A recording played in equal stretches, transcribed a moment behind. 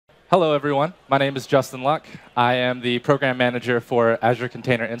Hello, everyone. My name is Justin Luck. I am the program manager for Azure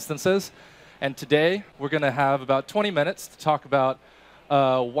Container Instances. And today, we're going to have about 20 minutes to talk about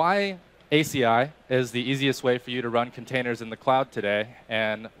why ACI is the easiest way for you to run containers in the cloud today,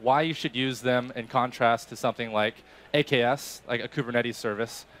 and why you should use them in contrast to something like AKS, like a Kubernetes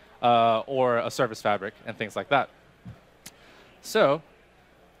service, or a service fabric, and things like that. So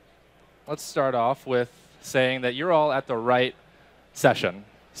let's start off with saying that you're all at the right session.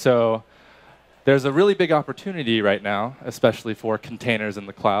 So there's a really big opportunity right now, especially for containers in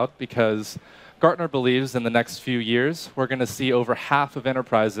the cloud, because Gartner believes in the next few years, we're going to see over half of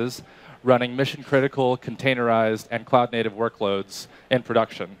enterprises running mission-critical, containerized, and cloud-native workloads in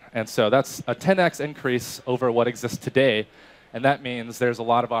production. And so that's a 10x increase over what exists today. And that means there's a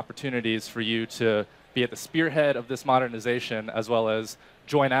lot of opportunities for you to be at the spearhead of this modernization, as well as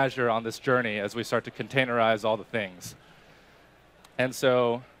join Azure on this journey as we start to containerize all the things. And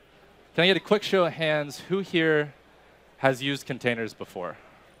so, can I get a quick show of hands? Who here has used containers before?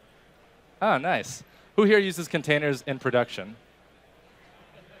 Oh, nice. Who here uses containers in production?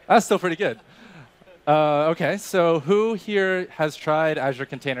 That's still pretty good. OK, so who here has tried Azure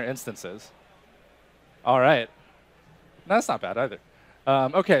Container Instances? All right. That's not bad either.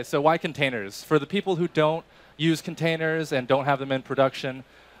 OK, so why containers? For the people who don't use containers and don't have them in production,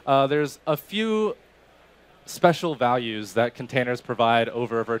 there's a few special values that containers provide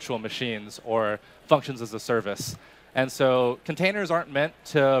over virtual machines or functions as a service. And so containers aren't meant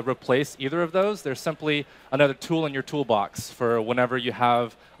to replace either of those. They're simply another tool in your toolbox for whenever you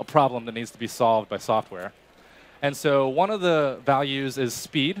have a problem that needs to be solved by software. And so one of the values is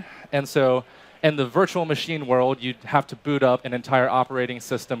speed. And so in the virtual machine world, you'd have to boot up an entire operating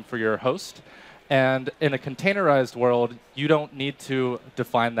system for your host. And in a containerized world, you don't need to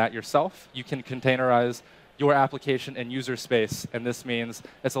define that yourself. You can containerize your application in user space, and this means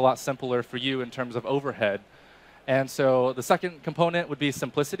it's a lot simpler for you in terms of overhead. And so the second component would be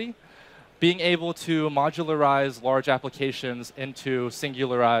simplicity. Being able to modularize large applications into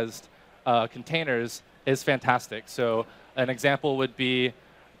singularized containers is fantastic. So an example would be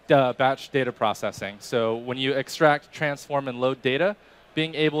batch data processing. So when you extract, transform, and load data,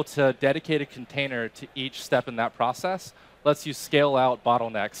 being able to dedicate a container to each step in that process lets you scale out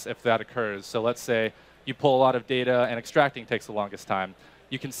bottlenecks if that occurs. So let's say you pull a lot of data and extracting takes the longest time.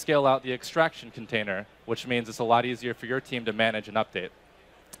 You can scale out the extraction container, which means it's a lot easier for your team to manage and update.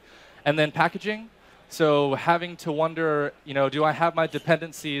 And then packaging. So having to wonder, do I have my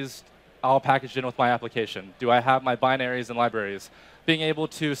dependencies all packaged in with my application? Do I have my binaries and libraries? Being able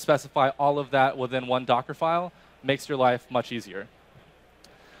to specify all of that within one Docker file makes your life much easier.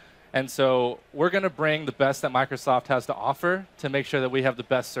 And so we're going to bring the best that Microsoft has to offer to make sure that we have the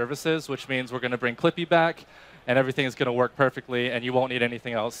best services, which means we're going to bring Clippy back, and everything is going to work perfectly, and you won't need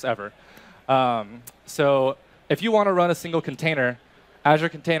anything else ever. So if you want to run a single container, Azure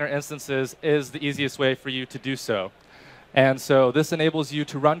Container Instances is the easiest way for you to do so. And so this enables you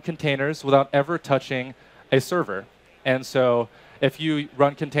to run containers without ever touching a server. And so if you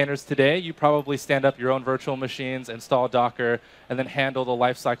run containers today, you probably stand up your own virtual machines, install Docker, and then handle the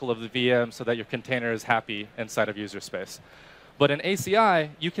lifecycle of the VM so that your container is happy inside of user space. But in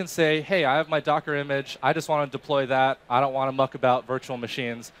ACI, you can say, hey, I have my Docker image. I just want to deploy that. I don't want to muck about virtual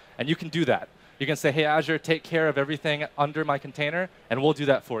machines. And you can do that. You can say, hey, Azure, take care of everything under my container, and we'll do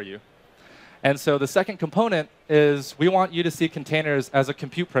that for you. And so the second component is we want you to see containers as a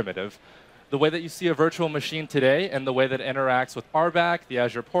compute primitive. The way that you see a virtual machine today and the way that it interacts with RBAC, the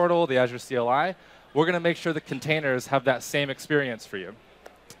Azure Portal, the Azure CLI, we're going to make sure the containers have that same experience for you.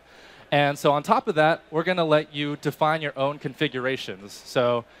 And so on top of that, we're going to let you define your own configurations.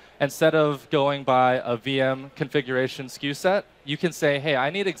 So instead of going by a VM configuration SKU set, you can say, hey, I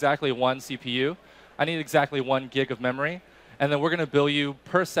need exactly one CPU. I need exactly 1 gig of memory. And then we're going to bill you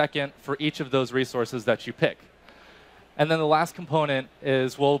per second for each of those resources that you pick. And then the last component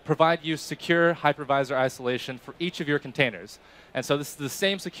is we'll provide you secure hypervisor isolation for each of your containers. And so this is the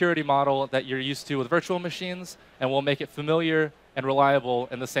same security model that you're used to with virtual machines, and we'll make it familiar and reliable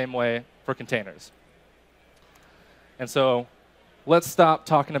in the same way for containers. And so let's stop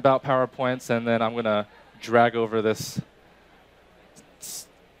talking about PowerPoints, and then I'm going to drag over this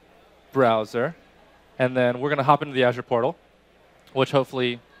browser. And then we're going to hop into the Azure Portal, which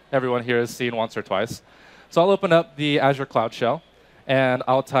hopefully everyone here has seen once or twice. So I'll open up the Azure Cloud Shell, and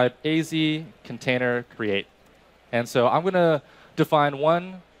I'll type az container create. And so I'm going to define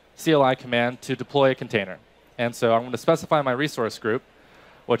one CLI command to deploy a container. And so I'm going to specify my resource group,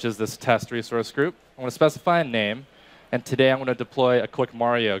 which is this test resource group. I'm going to specify a name. And today I'm going to deploy a quick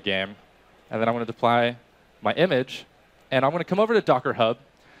Mario game. And then I'm going to deploy my image. And I'm going to come over to Docker Hub.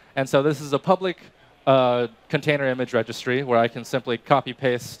 And so this is a public container image registry where I can simply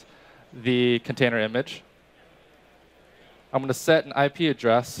copy-paste the container image. I'm going to set an IP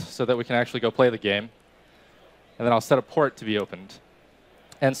address so that we can actually go play the game. And then I'll set a port to be opened.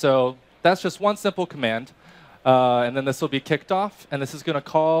 And so that's just one simple command. And then this will be kicked off. And this is going to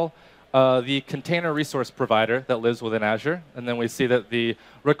call the container resource provider that lives within Azure. And then we see that the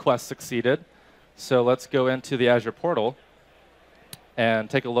request succeeded. So let's go into the Azure Portal and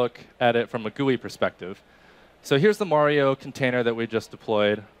take a look at it from a GUI perspective. So here's the Mario container that we just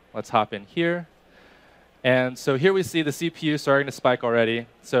deployed. Let's hop in here. And so here we see the CPU starting to spike already.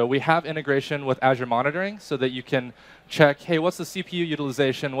 So we have integration with Azure Monitoring so that you can check, hey, what's the CPU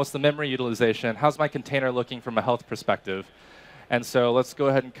utilization? What's the memory utilization? How's my container looking from a health perspective? And so let's go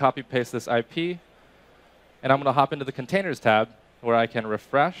ahead and copy paste this IP. And I'm going to hop into the Containers tab where I can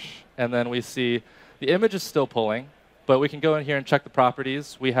refresh. And then we see the image is still pulling. But we can go in here and check the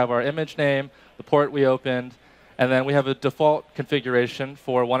properties. We have our image name, the port we opened, and then we have a default configuration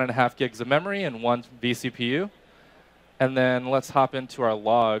for 1.5 gigs of memory and 1 vCPU. And then let's hop into our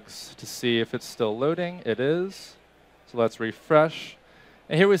logs to see if it's still loading. It is. So let's refresh.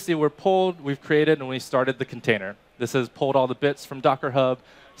 And here we see we're pulled, we've created, and we started the container. This has pulled all the bits from Docker Hub,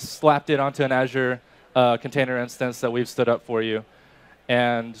 slapped it onto an Azure container instance that we've stood up for you.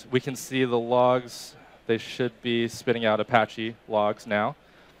 And we can see the logs. They should be spitting out Apache logs now.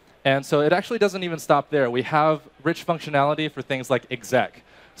 And so it actually doesn't even stop there. We have rich functionality for things like exec.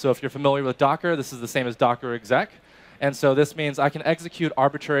 So if you're familiar with Docker, this is the same as Docker exec. And so this means I can execute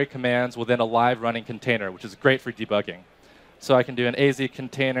arbitrary commands within a live running container, which is great for debugging. So I can do an AZ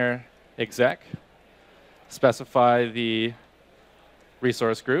container exec, specify the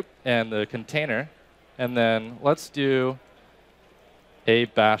resource group and the container, and then let's do a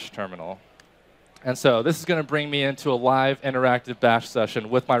bash terminal. And so this is going to bring me into a live interactive bash session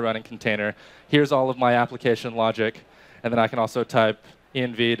with my running container. Here's all of my application logic. And then I can also type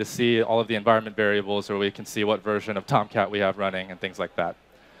env to see all of the environment variables, or we can see what version of Tomcat we have running and things like that.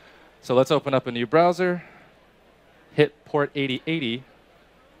 So let's open up a new browser, hit port 8080.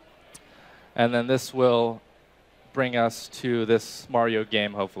 And then this will bring us to this Mario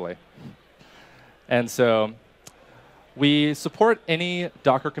game, hopefully. And so we support any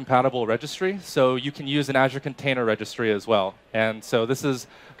Docker-compatible registry, so you can use an Azure Container Registry as well. And so this is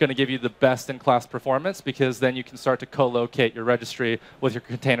going to give you the best-in-class performance, because then you can start to co-locate your registry with your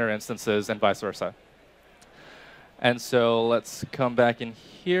container instances and vice versa. And so let's come back in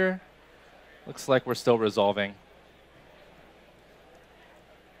here. Looks like we're still resolving.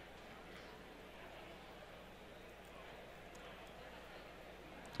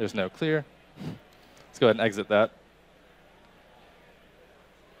 There's no clear. Let's go ahead and exit that.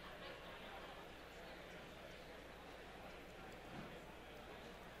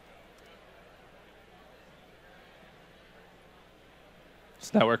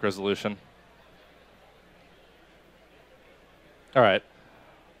 Network resolution. All right.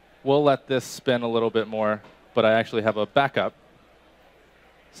 We'll let this spin a little bit more, but I actually have a backup.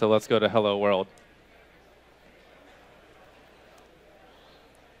 So let's go to Hello World.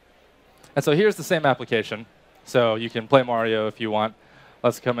 And so here's the same application. So you can play Mario if you want.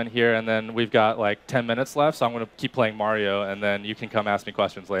 Let's come in here, and then we've got like 10 minutes left, so I'm going to keep playing Mario, and then you can come ask me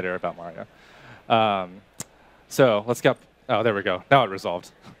questions later about Mario. So let's get. Oh, there we go. Now it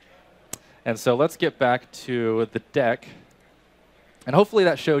resolved. And so let's get back to the deck. And hopefully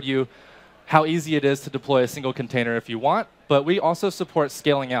that showed you how easy it is to deploy a single container if you want. But we also support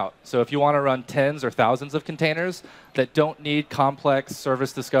scaling out. So if you want to run tens or thousands of containers that don't need complex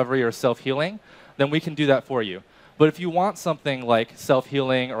service discovery or self-healing, then we can do that for you. But if you want something like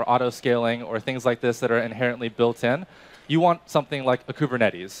self-healing or auto-scaling or things like this that are inherently built in, you want something like a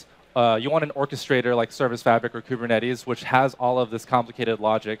Kubernetes. You want an orchestrator like Service Fabric or Kubernetes, which has all of this complicated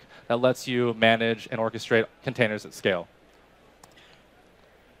logic that lets you manage and orchestrate containers at scale.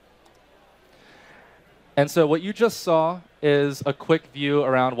 And so what you just saw is a quick view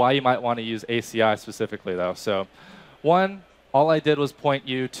around why you might want to use ACI specifically, though. So one, all I did was point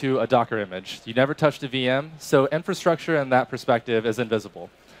you to a Docker image. You never touched a VM, so infrastructure in that perspective is invisible.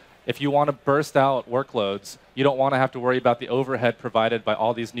 If you want to burst out workloads, you don't want to have to worry about the overhead provided by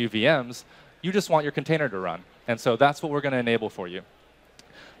all these new VMs. You just want your container to run. And so that's what we're going to enable for you.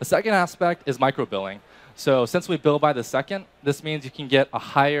 The second aspect is microbilling. So since we bill by the second, this means you can get a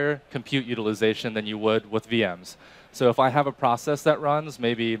higher compute utilization than you would with VMs. So if I have a process that runs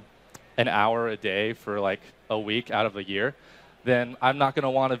maybe an hour a day for like a week out of a year, then I'm not going to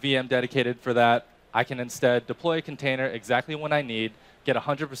want a VM dedicated for that. I can instead deploy a container exactly when I need, get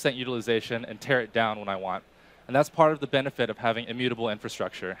 100% utilization, and tear it down when I want. And that's part of the benefit of having immutable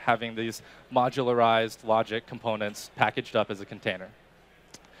infrastructure, having these modularized logic components packaged up as a container.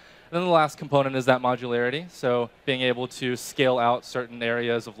 And then the last component is that modularity, so being able to scale out certain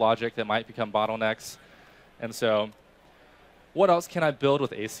areas of logic that might become bottlenecks. And so what else can I build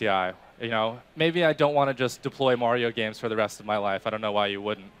with ACI? You know, maybe I don't want to just deploy Mario games for the rest of my life. I don't know why you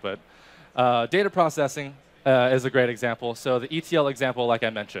wouldn't, but data processing is a great example. So the ETL example, like I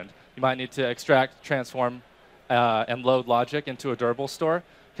mentioned, you might need to extract, transform, and load logic into a durable store.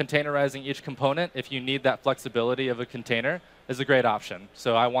 Containerizing each component, if you need that flexibility of a container, is a great option.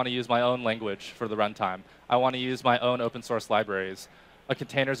 So I want to use my own language for the runtime. I want to use my own open source libraries. A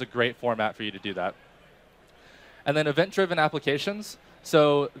container is a great format for you to do that. And then event-driven applications.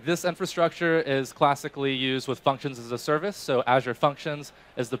 So this infrastructure is classically used with functions as a service. So Azure Functions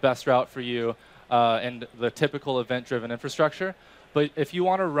is the best route for you in the typical event-driven infrastructure. But if you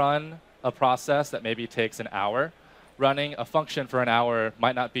want to run a process that maybe takes an hour, running a function for an hour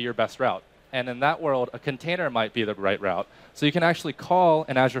might not be your best route. And in that world, a container might be the right route. So you can actually call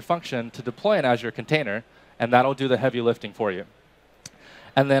an Azure function to deploy an Azure container, and that'll do the heavy lifting for you.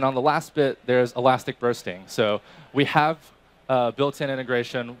 And then on the last bit, there's elastic bursting. So we have built-in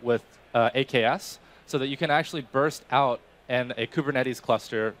integration with AKS so that you can actually burst out in a Kubernetes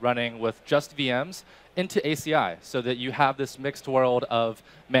cluster running with just VMs into ACI so that you have this mixed world of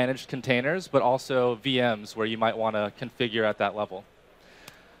managed containers, but also VMs where you might want to configure at that level.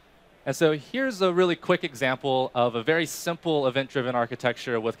 And so here's a really quick example of a very simple event-driven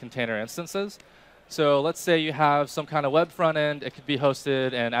architecture with container instances. So let's say you have some kind of web front end. It could be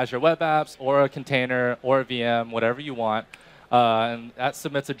hosted in Azure Web Apps or a container or a VM, whatever you want. And that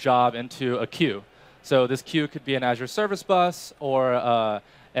submits a job into a queue. So this queue could be an Azure Service Bus or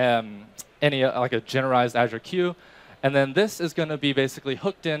like a generalized Azure queue. And then this is going to be basically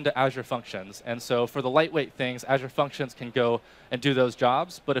hooked into Azure Functions. And so for the lightweight things, Azure Functions can go and do those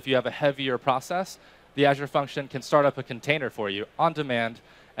jobs. But if you have a heavier process, the Azure Function can start up a container for you on demand.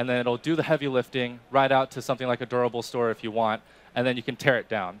 And then it'll do the heavy lifting right out to something like a durable store if you want. And then you can tear it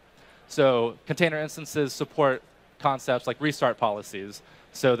down. So container instances support concepts like restart policies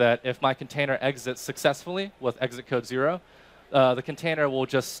so that if my container exits successfully with exit code 0, the container will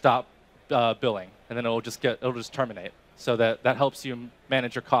just stop billing, and then it'll just terminate. So that helps you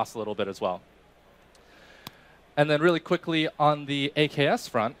manage your costs a little bit as well. And then really quickly on the AKS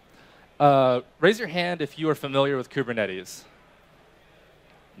front, raise your hand if you are familiar with Kubernetes.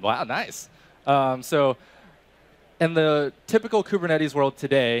 Wow, nice. So in the typical Kubernetes world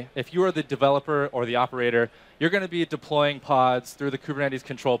today, if you are the developer or the operator, you're going to be deploying pods through the Kubernetes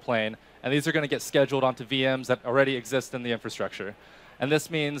control plane, and these are going to get scheduled onto VMs that already exist in the infrastructure. And this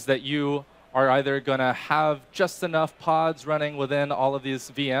means that you are either going to have just enough pods running within all of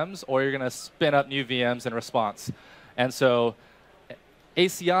these VMs, or you're going to spin up new VMs in response. And so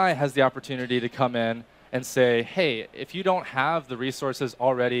ACI has the opportunity to come in and say, hey, if you don't have the resources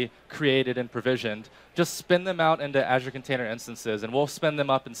already created and provisioned, just spin them out into Azure Container Instances, and we'll spin them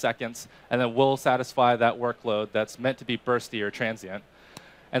up in seconds, and then we'll satisfy that workload that's meant to be bursty or transient.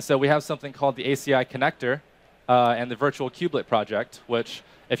 And so we have something called the ACI connector and the virtual kubelet project, which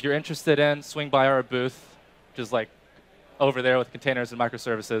if you're interested in, swing by our booth, which is like over there with containers and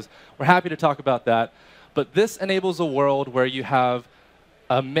microservices. We're happy to talk about that. But this enables a world where you have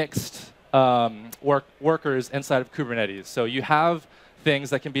a mixed workers inside of Kubernetes. So you have things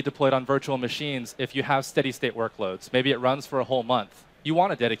that can be deployed on virtual machines if you have steady state workloads. Maybe it runs for a whole month. You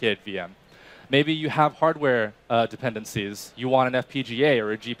want a dedicated VM. Maybe you have hardware dependencies. You want an FPGA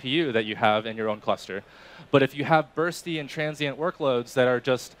or a GPU that you have in your own cluster. But if you have bursty and transient workloads that are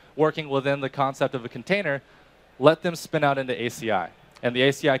just working within the concept of a container, let them spin out into ACI. And the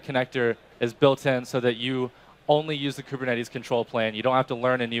ACI connector is built in so that you only use the Kubernetes control plane. You don't have to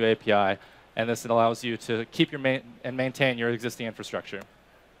learn a new API. And this allows you to keep and maintain your existing infrastructure.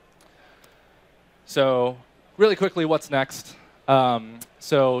 So really quickly, what's next?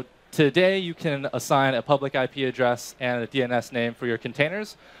 So today, you can assign a public IP address and a DNS name for your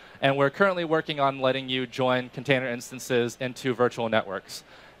containers. And we're currently working on letting you join container instances into virtual networks.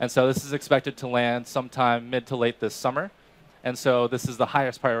 And so this is expected to land sometime mid to late this summer. And so this is the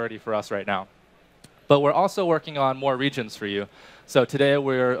highest priority for us right now. But we're also working on more regions for you. So today,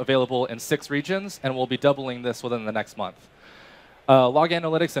 we're available in 6 regions, and we'll be doubling this within the next month. Log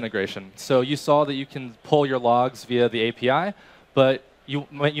analytics integration. So you saw that you can pull your logs via the API, but you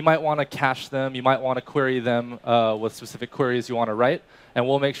might want to cache them. You might want to query them with specific queries you want to write. And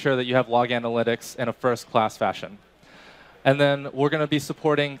we'll make sure that you have log analytics in a first-class fashion. And then we're going to be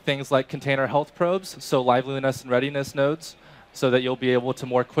supporting things like container health probes, so liveliness and readiness nodes. so that you'll be able to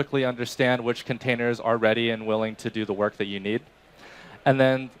more quickly understand which containers are ready and willing to do the work that you need. And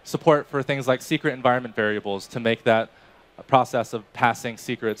then support for things like secret environment variables to make that process of passing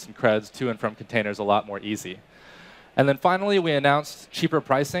secrets and creds to and from containers a lot more easy. And then finally, we announced cheaper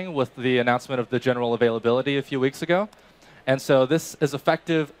pricing with the announcement of the general availability a few weeks ago. And so this is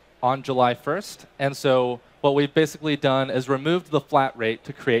effective on July 1st. And so what we've basically done is removed the flat rate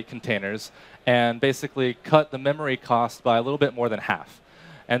to create containers and basically cut the memory cost by a little bit more than half.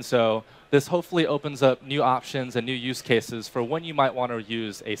 And so this hopefully opens up new options and new use cases for when you might want to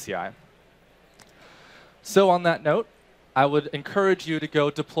use ACI. So on that note, I would encourage you to go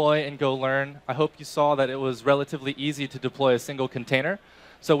deploy and go learn. I hope you saw that it was relatively easy to deploy a single container.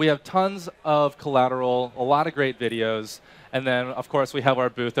 So we have tons of collateral, a lot of great videos. And then, of course, we have our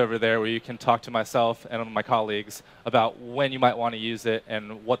booth over there where you can talk to myself and my colleagues about when you might want to use it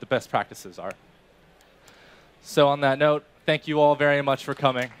and what the best practices are. So on that note, thank you all very much for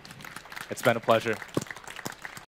coming. It's been a pleasure.